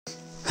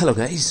Hello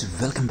guys,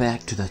 welcome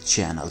back to the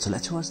channel. So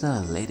let's watch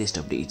the latest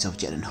updates of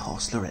Jaden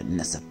Hossler and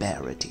Nessa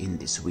Barrett in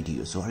this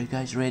video. So are you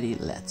guys ready?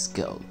 Let's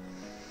go.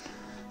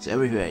 So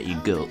everywhere you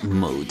go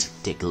mode,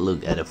 take a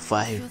look at a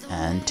 5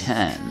 and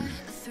 10.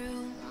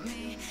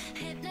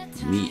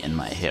 Me and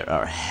my hair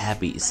are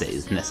happy,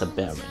 says Nessa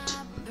Barrett.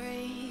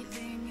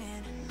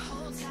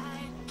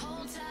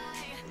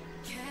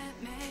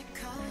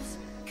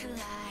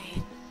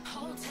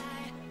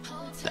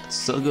 That's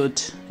so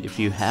good if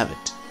you have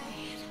it.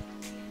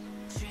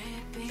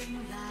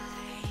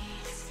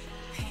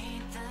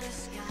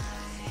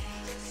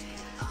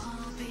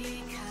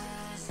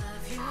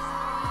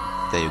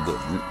 There you go,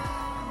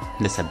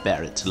 Nessa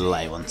Barrett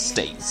live on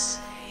stage.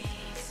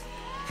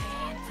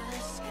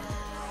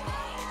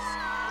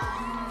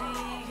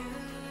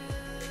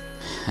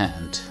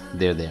 And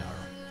there they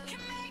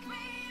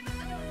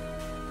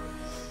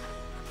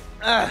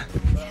are.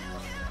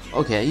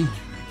 Okay,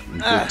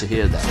 good to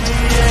hear that.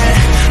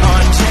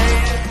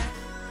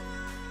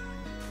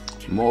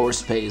 More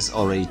Space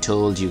already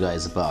told you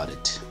guys about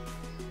it.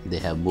 They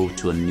have moved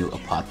to a new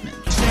apartment.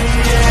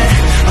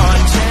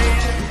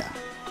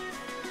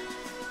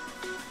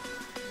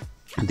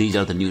 These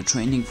are the new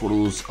trending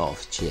photos of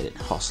Jaden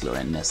Hossler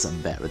and Nessa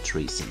Barrett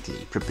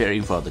recently,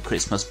 preparing for the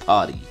Christmas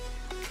party.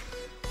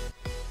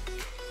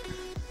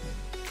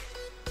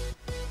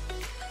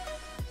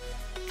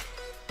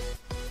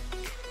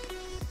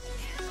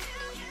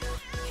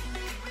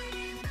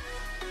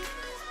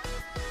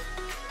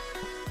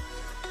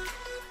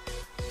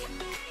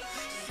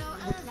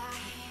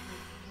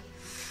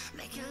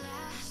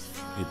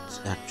 It's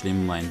actually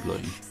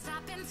mind-blowing.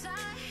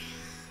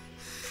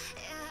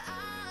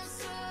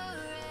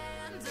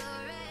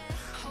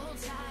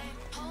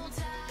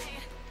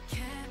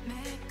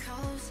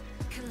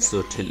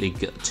 Certainly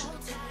good.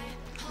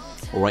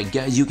 Alright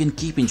guys, you can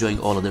keep enjoying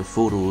all of the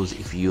photos.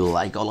 If you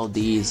like all of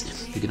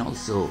these, you can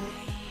also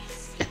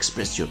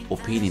express your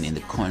opinion in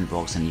the comment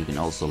box, and you can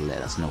also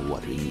let us know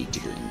what we need to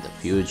do in the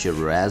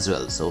future as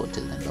well. So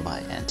till then, bye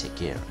bye and take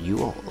care,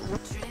 you all.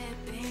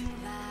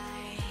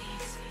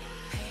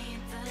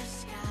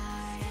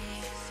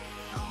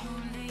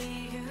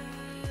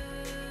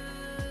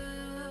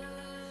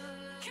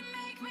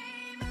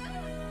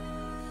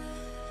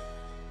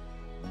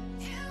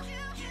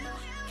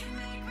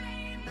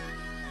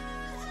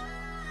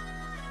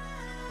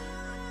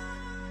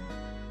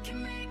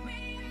 Can make